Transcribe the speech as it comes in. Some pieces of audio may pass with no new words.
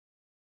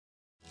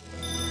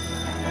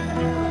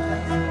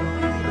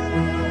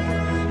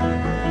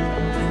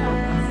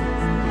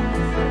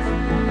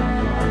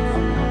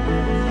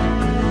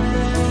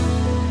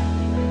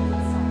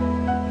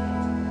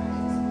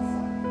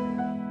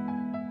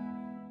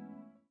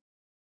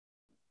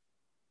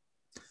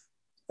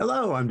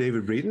Hello, I'm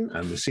David Breeden.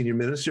 I'm the Senior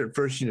Minister at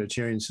First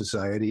Unitarian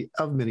Society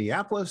of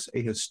Minneapolis,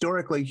 a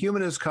historically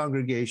humanist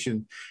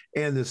congregation,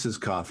 and this is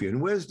Coffee and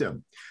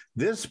Wisdom.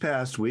 This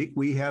past week,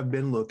 we have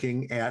been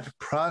looking at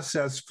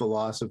process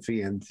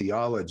philosophy and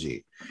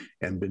theology,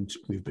 and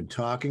we've been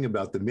talking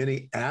about the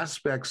many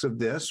aspects of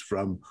this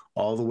from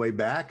all the way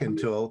back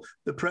until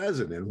the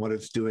present and what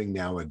it's doing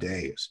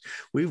nowadays.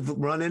 We've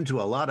run into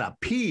a lot of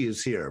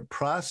P's here: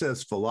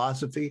 process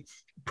philosophy,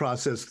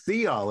 process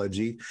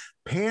theology,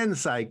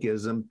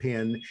 panpsychism,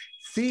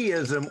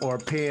 pantheism, or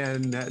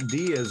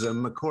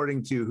pandeism,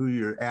 according to who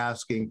you're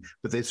asking,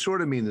 but they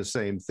sort of mean the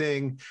same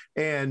thing,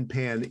 and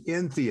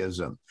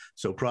panentheism.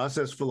 So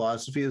process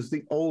philosophy is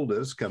the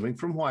oldest, coming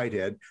from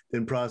Whitehead,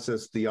 then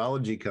process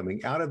theology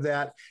coming out of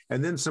that,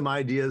 and then some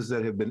ideas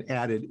that have been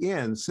added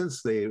in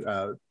since they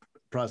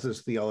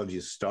process theology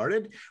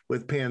started,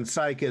 with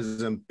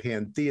panpsychism,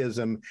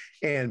 pantheism,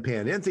 and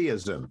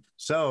panentheism.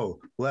 So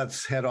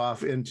let's head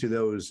off into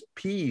those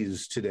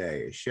P's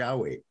today,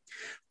 shall we?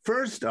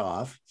 First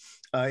off,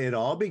 it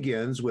all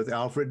begins with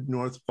Alfred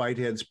North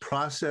Whitehead's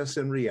Process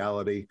and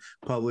Reality,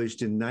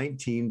 published in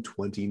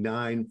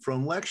 1929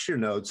 from lecture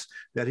notes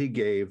that he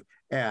gave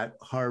at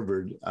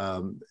Harvard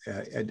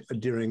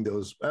during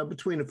those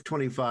between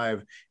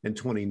 25 and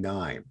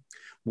 29.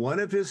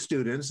 One of his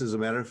students, as a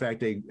matter of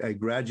fact, a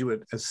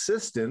graduate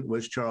assistant,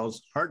 was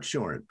Charles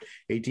Hartshorne,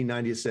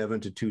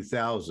 1897 to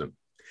 2000.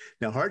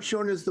 Now,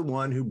 Hartshorne is the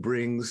one who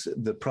brings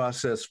the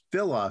process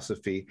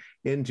philosophy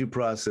into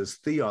process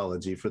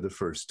theology for the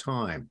first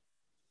time.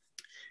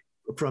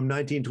 From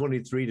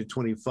 1923 to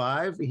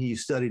 25, he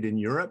studied in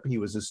Europe. He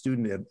was a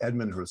student at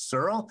Edmund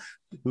Husserl,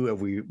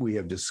 who we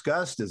have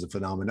discussed as a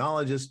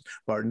phenomenologist,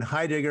 Martin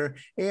Heidegger,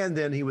 and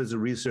then he was a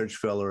research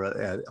fellow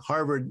at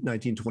Harvard,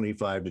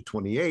 1925 to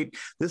 28.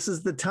 This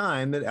is the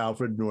time that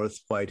Alfred North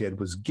Whitehead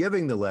was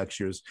giving the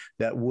lectures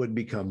that would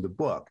become the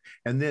book.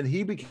 And then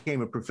he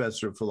became a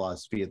professor of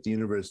philosophy at the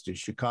University of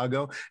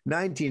Chicago,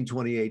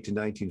 1928 to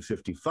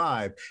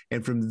 1955,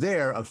 and from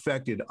there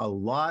affected a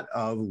lot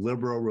of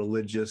liberal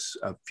religious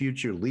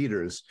future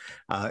leaders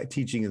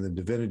teaching in the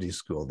divinity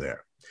school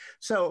there.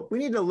 So we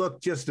need to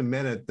look just a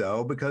minute,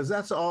 though, because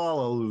that's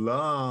all a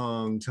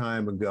long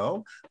time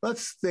ago.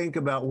 Let's think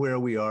about where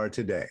we are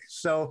today.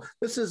 So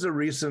this is a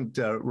recent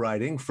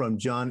writing from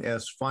John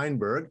S.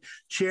 Feinberg,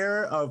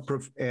 chair of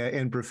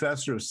and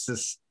professor of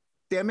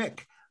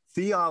systemic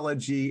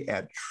theology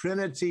at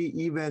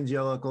Trinity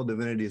Evangelical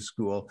Divinity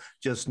School,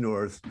 just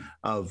north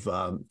of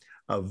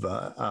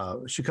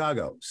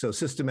Chicago. So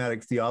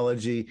systematic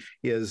theology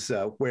is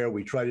where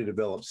we try to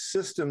develop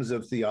systems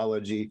of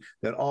theology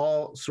that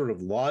all sort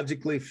of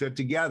logically fit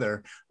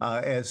together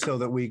so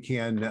that we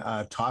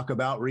can talk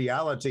about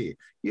reality,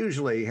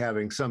 usually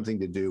having something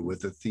to do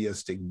with the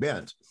theistic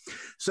bent.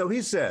 So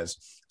he says,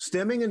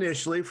 stemming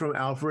initially from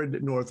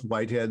Alfred North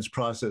Whitehead's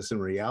Process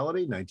and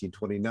Reality,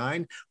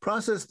 1929,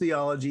 process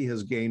theology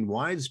has gained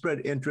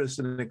widespread interest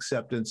and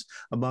acceptance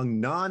among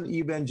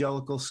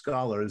non-evangelical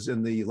scholars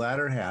in the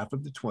latter half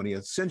of the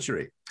 20th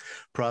century.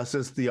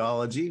 Process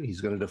theology,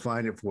 he's going to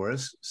define it for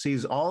us,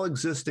 sees all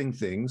existing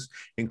things,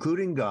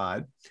 including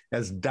God,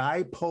 as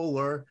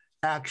dipolar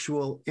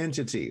actual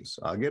entities.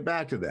 I'll get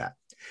back to that.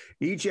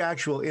 Each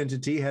actual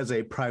entity has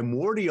a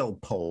primordial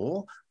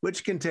pole,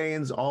 which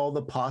contains all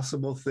the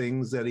possible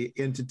things that an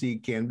entity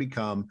can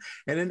become,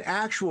 and an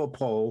actual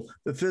pole,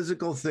 the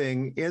physical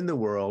thing in the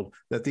world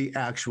that the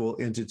actual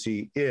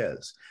entity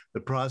is.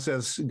 The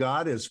process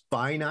God is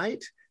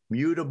finite,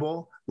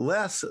 mutable,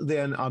 less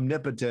than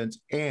omnipotent,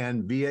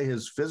 and via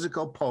his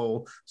physical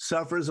pole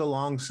suffers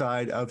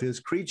alongside of his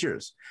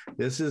creatures.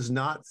 This is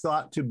not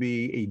thought to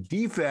be a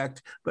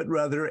defect, but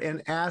rather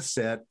an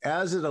asset,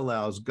 as it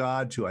allows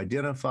God to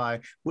identify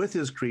with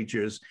his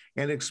creatures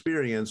and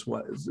experience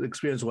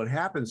what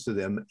happens to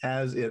them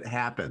as it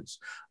happens.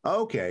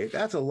 Okay,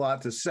 that's a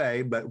lot to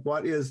say, but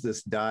what is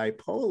this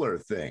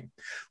dipolar thing?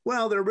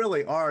 Well, there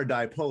really are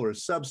dipolar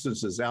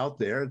substances out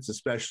there. It's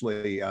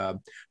especially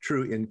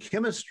true in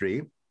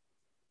chemistry.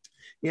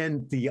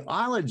 In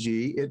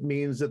theology, it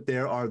means that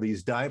there are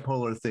these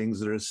dipolar things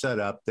that are set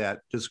up that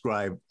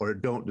describe or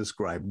don't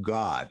describe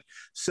God.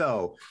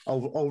 So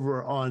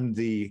over on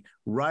the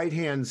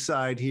right-hand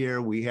side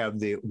here, we have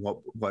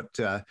what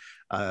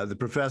the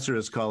professor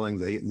is calling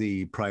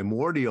the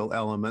primordial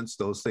elements,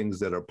 those things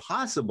that are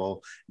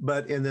possible,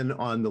 and then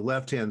on the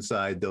left-hand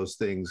side, those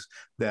things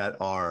that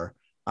are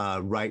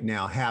right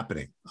now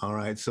happening. All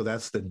right, so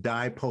that's the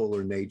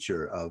dipolar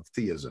nature of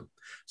theism.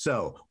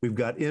 So we've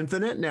got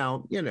infinite.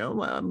 Now,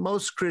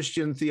 most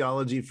Christian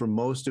theology for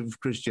most of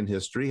Christian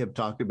history have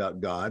talked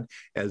about God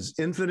as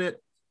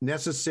infinite,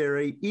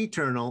 necessary,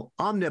 eternal,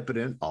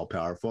 omnipotent,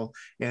 all-powerful,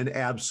 and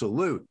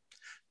absolute.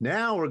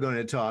 Now we're going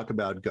to talk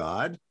about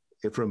God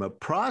from a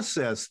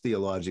process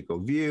theological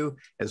view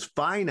as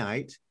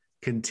finite,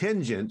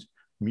 contingent,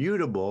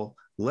 mutable,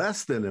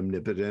 less than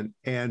omnipotent,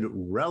 and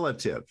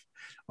relative.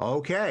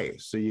 Okay,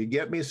 so you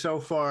get me so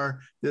far.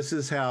 This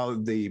is how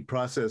the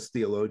process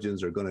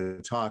theologians are going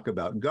to talk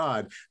about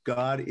God.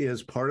 God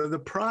is part of the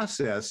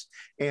process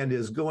and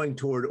is going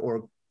toward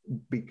or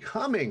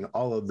becoming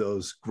all of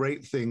those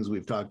great things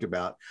we've talked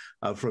about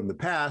from the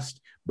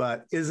past,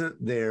 but isn't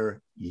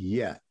there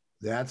yet.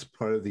 That's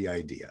part of the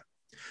idea.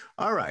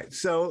 All right,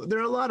 so there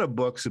are a lot of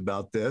books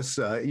about this.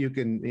 You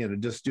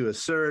can, just do a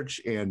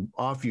search and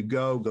off you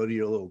go. Go to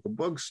your local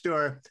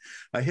bookstore.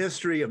 A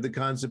History of the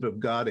Concept of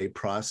God, a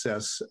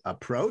Process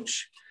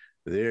Approach.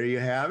 There you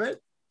have it.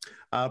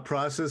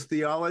 Process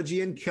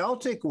Theology and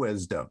Celtic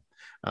Wisdom.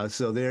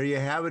 So there you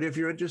have it if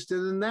you're interested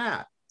in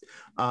that.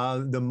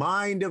 The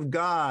Mind of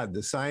God,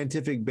 the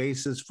Scientific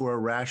Basis for a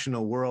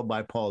Rational World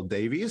by Paul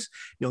Davies.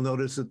 You'll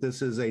notice that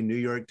this is a New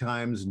York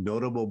Times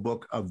notable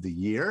book of the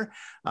year.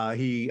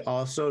 He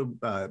also,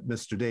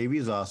 Mr.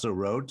 Davies also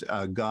wrote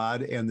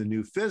God and the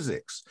New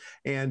Physics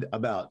and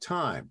About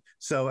Time.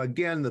 So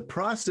again, the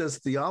process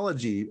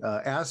theology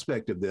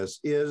aspect of this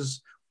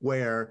is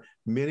where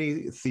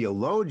many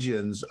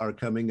theologians are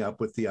coming up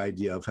with the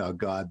idea of how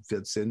God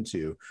fits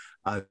into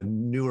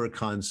newer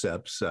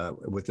concepts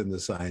within the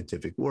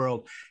scientific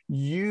world,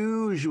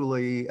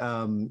 usually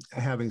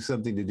having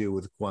something to do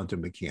with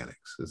quantum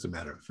mechanics, as a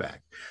matter of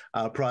fact.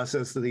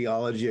 Process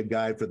Theology, a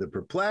guide for the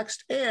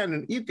perplexed,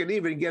 and you can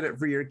even get it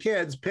for your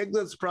kids,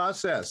 Piglet's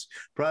Process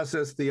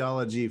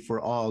Theology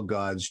for all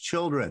God's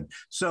children.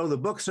 So the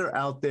books are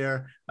out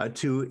there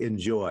to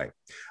enjoy.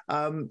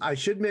 I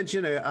should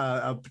mention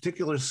a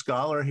particular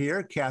scholar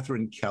here,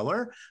 Catherine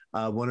Keller.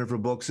 One of her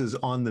books is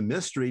On the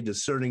Mystery,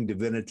 Discerning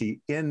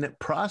Divinity in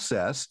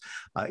Process.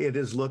 It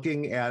is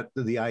looking at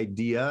the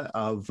idea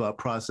of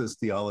process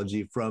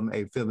theology from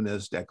a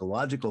feminist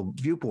ecological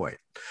viewpoint.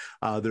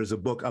 There's a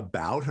book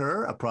about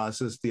her, A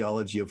Process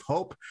Theology of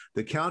Hope,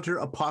 The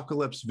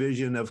Counter-Apocalypse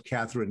Vision of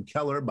Catherine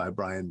Keller by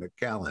Brian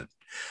McCallan.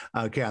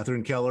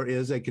 Catherine Keller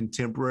is a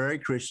contemporary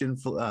Christian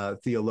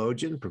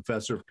theologian,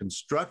 professor of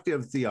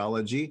constructive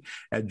theology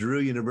at Drew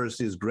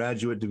University's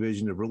Graduate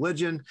Division of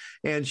Religion,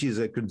 and she's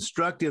a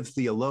constructive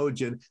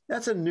theologian.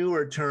 That's a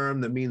newer term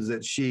that means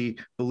that she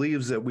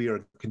believes that we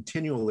are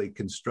continually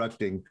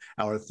constructing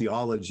our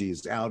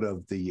theologies out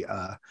of the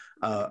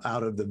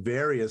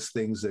various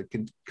things that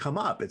can come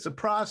up. It's a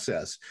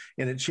process,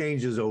 and it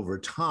changes over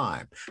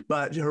time.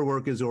 But her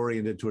work is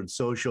oriented towards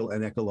social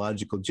and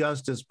ecological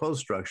justice,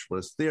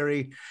 post-structuralist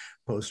theory.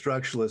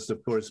 Post-structuralist,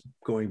 of course,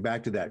 going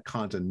back to that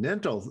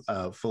continental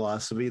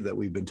philosophy that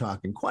we've been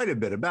talking quite a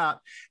bit about,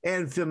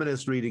 and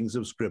feminist readings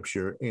of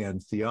scripture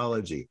and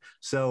theology.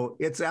 So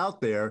it's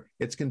out there.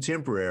 It's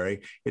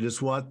contemporary. It is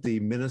what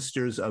the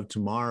ministers of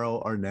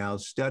tomorrow are now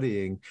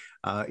studying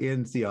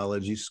in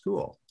theology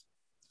school.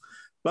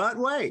 But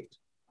wait,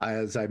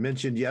 as I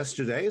mentioned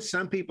yesterday,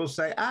 some people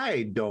say,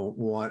 I don't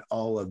want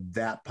all of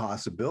that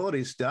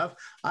possibility stuff.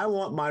 I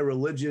want my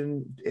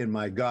religion and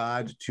my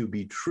God to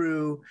be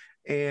true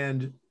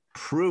and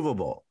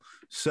provable.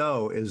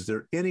 So is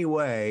there any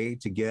way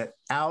to get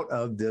out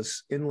of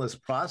this endless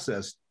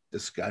process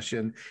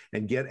discussion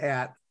and get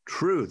at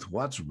truth,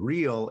 what's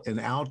real and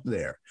out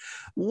there?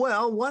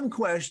 Well, one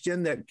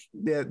question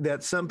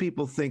that some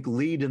people think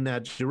lead in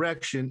that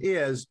direction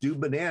is, do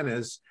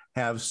bananas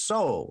have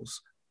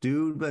souls?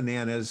 Do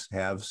bananas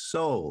have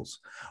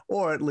souls?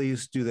 Or at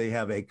least, do they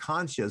have a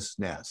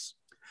consciousness?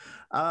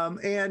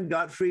 And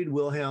Gottfried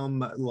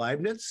Wilhelm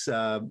Leibniz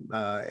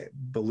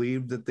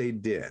believed that they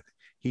did.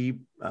 He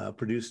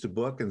produced a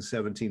book in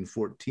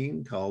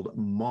 1714 called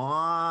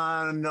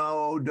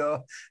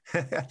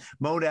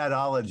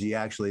Monadology,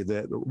 actually.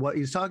 What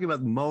he's talking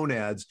about,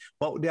 monads,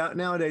 what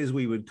nowadays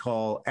we would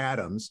call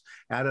atoms.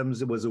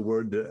 Atoms was a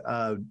word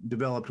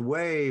developed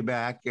way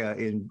back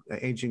in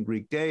ancient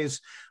Greek days,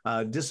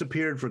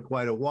 disappeared for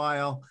quite a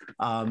while.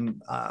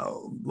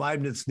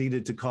 Leibniz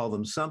needed to call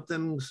them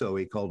something, so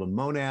he called them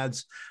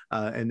monads.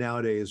 And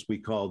nowadays we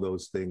call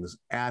those things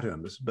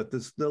atoms. But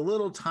the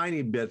little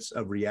tiny bits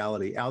of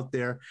reality out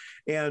there.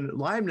 And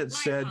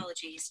Leibniz said,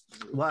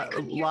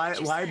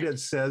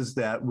 Leibniz says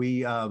that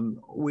we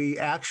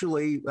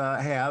actually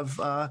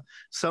have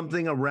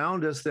something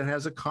around us that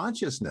has a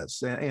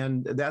consciousness,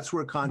 and that's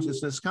where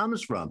consciousness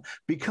comes from,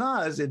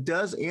 because it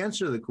does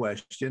answer the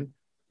question,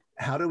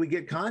 how do we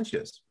get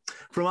conscious?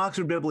 From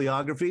Oxford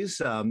Bibliographies,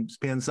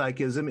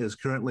 panpsychism is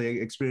currently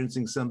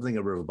experiencing something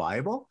of a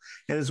revival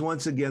and is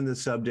once again the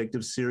subject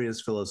of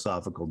serious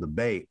philosophical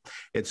debate.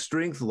 Its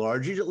strength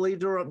largely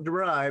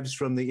derives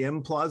from the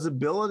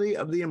implausibility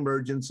of the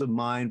emergence of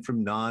mind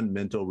from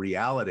non-mental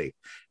reality.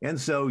 And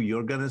so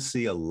you're going to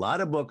see a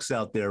lot of books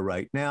out there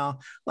right now,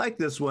 like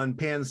this one,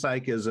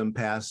 Panpsychism,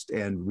 Past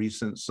and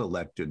Recent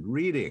Selected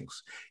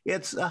Readings.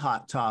 It's a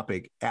hot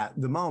topic at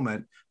the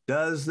moment.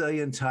 Does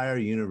the entire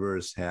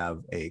universe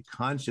have a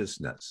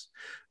consciousness?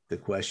 The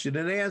question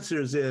and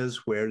answers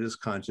is, where does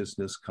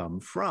consciousness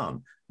come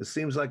from? It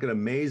seems like an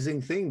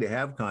amazing thing to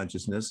have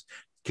consciousness.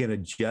 Can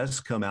it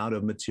just come out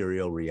of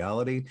material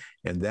reality?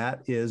 And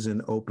that is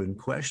an open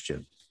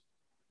question.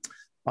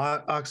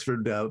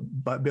 Oxford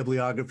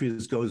Bibliography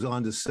goes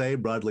on to say,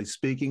 broadly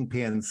speaking,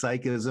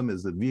 panpsychism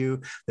is the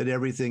view that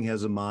everything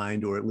has a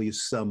mind, or at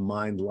least some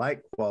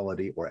mind-like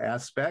quality or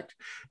aspect.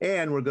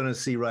 And we're going to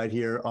see right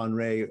here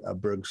Henri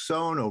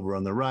Bergson over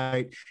on the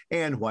right,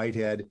 and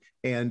Whitehead,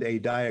 and a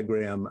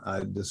diagram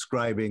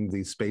describing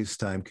the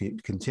space-time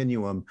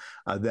continuum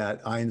that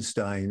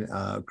Einstein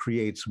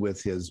creates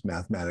with his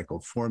mathematical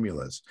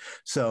formulas.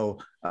 So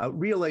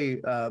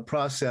really,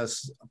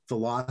 process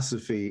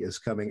philosophy is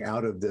coming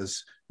out of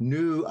this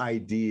new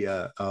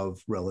idea of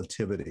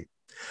relativity.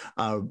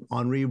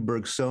 Henri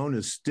Bergson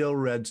is still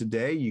read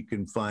today. You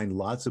can find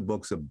lots of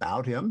books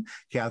about him.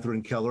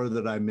 Catherine Keller,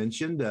 that I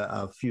mentioned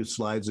a few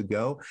slides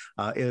ago,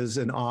 is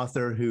an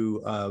author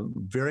who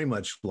very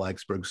much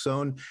likes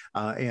Bergson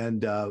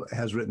and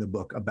has written a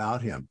book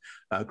about him.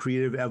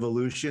 Creative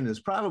Evolution is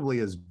probably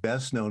his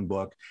best known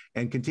book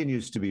and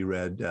continues to be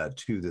read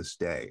to this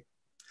day.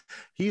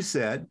 He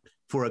said,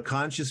 "For a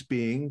conscious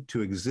being,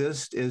 to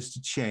exist is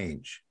to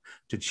change.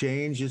 To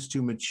change is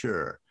to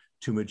mature.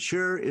 To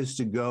mature is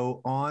to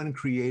go on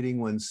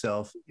creating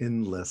oneself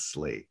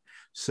endlessly."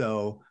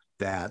 So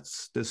that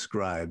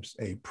describes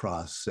a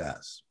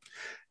process.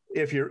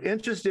 If you're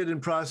interested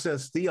in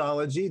process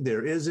theology,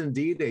 there is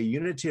indeed a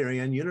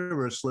Unitarian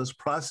Universalist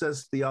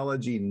process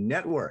theology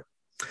network.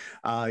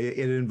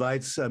 It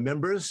invites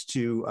members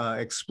to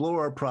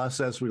explore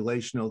process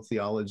relational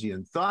theology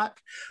and thought.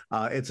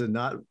 It's a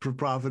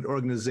not-for-profit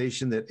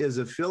organization that is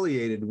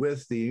affiliated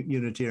with the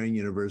Unitarian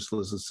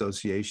Universalist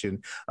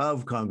Association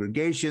of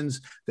Congregations.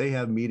 They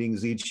have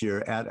meetings each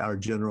year at our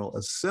General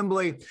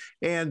Assembly,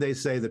 and they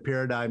say the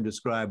paradigm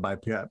described by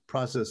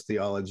process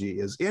theology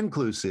is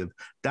inclusive,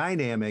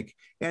 dynamic,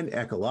 and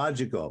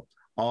ecological.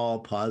 All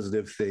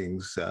positive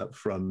things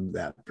from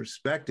that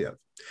perspective.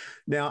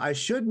 Now, I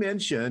should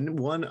mention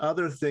one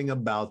other thing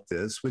about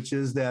this, which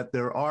is that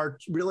there are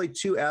really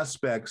two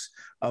aspects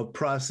of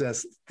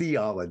process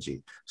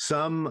theology.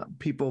 Some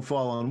people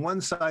fall on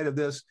one side of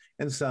this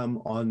and some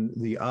on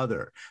the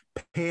other.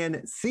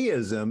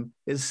 Pantheism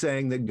is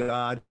saying that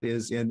God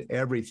is in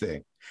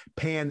everything.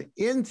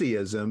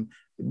 Panentheism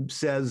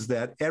says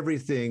that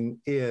everything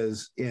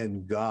is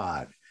in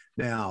God.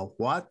 Now,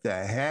 what the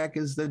heck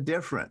is the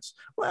difference?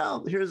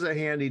 Well, here's a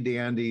handy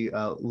dandy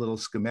little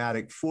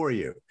schematic for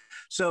you.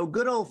 So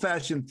good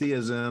old-fashioned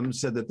theism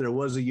said that there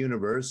was a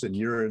universe and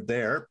you're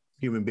there,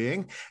 human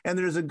being, and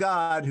there's a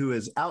God who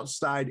is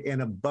outside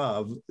and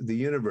above the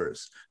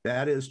universe.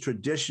 That is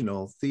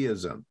traditional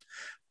theism.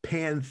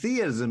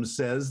 Pantheism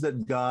says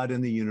that God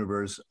and the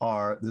universe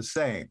are the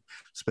same.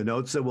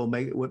 Spinoza will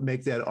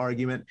make that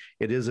argument.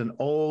 It is an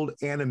old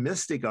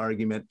animistic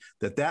argument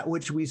that that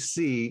which we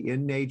see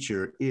in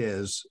nature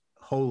is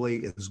holy,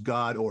 is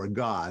God or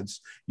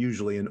gods,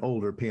 usually in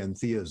older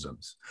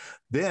pantheisms.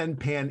 Then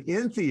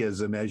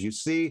panentheism, as you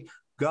see,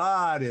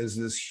 God is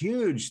this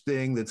huge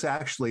thing that's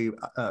actually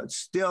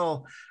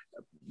still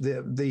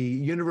the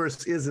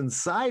universe is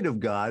inside of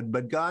God,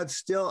 but God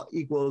still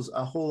equals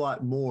a whole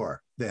lot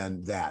more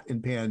than that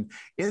in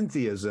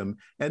panentheism.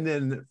 And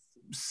then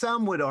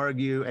some would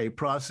argue a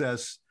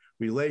process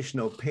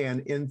relational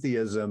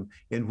panentheism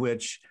in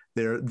which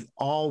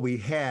all we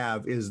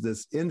have is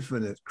this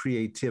infinite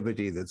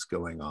creativity that's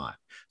going on.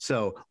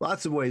 So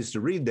lots of ways to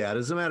read that.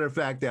 As a matter of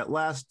fact, that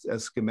last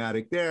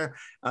schematic there,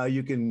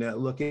 you can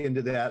look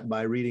into that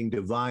by reading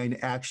Divine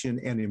Action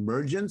and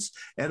Emergence,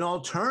 an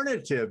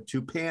alternative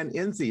to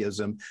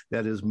panentheism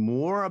that is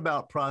more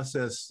about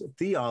process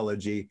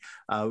theology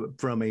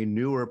from a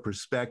newer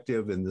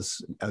perspective. And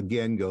this,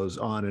 again, goes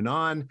on.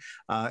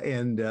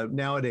 And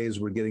nowadays,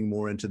 we're getting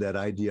more into that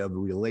idea of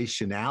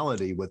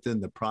relationality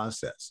within the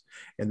process.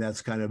 And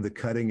that's kind of the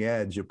cutting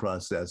edge of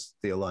process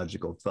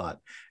theological thought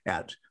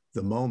at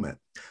the moment.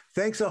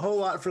 Thanks a whole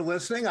lot for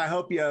listening. I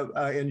hope you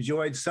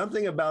enjoyed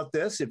something about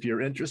this. If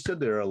you're interested,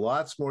 there are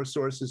lots more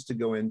sources to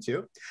go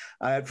into.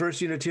 At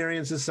First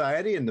Unitarian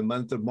Society in the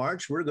month of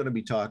March, we're going to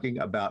be talking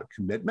about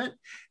commitment.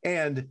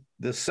 And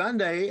this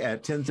Sunday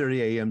at 10:30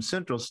 a.m.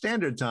 Central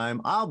Standard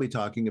Time, I'll be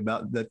talking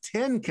about the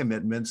 10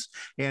 commitments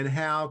and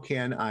how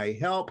can I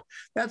help.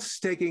 That's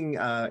taking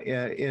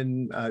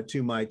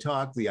into my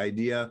talk the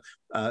idea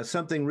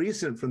something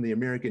recent from the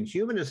American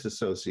Humanist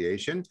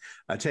Association,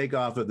 a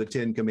takeoff of the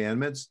 10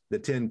 Commandments, the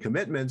 10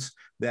 commitments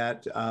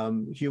that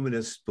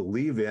humanists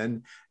believe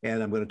in.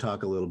 And I'm going to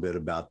talk a little bit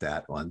about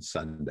that on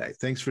Sunday.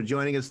 Thanks for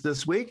joining us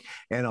this week.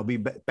 And I'll be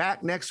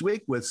back next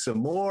week with some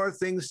more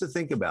things to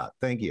think about.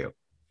 Thank you.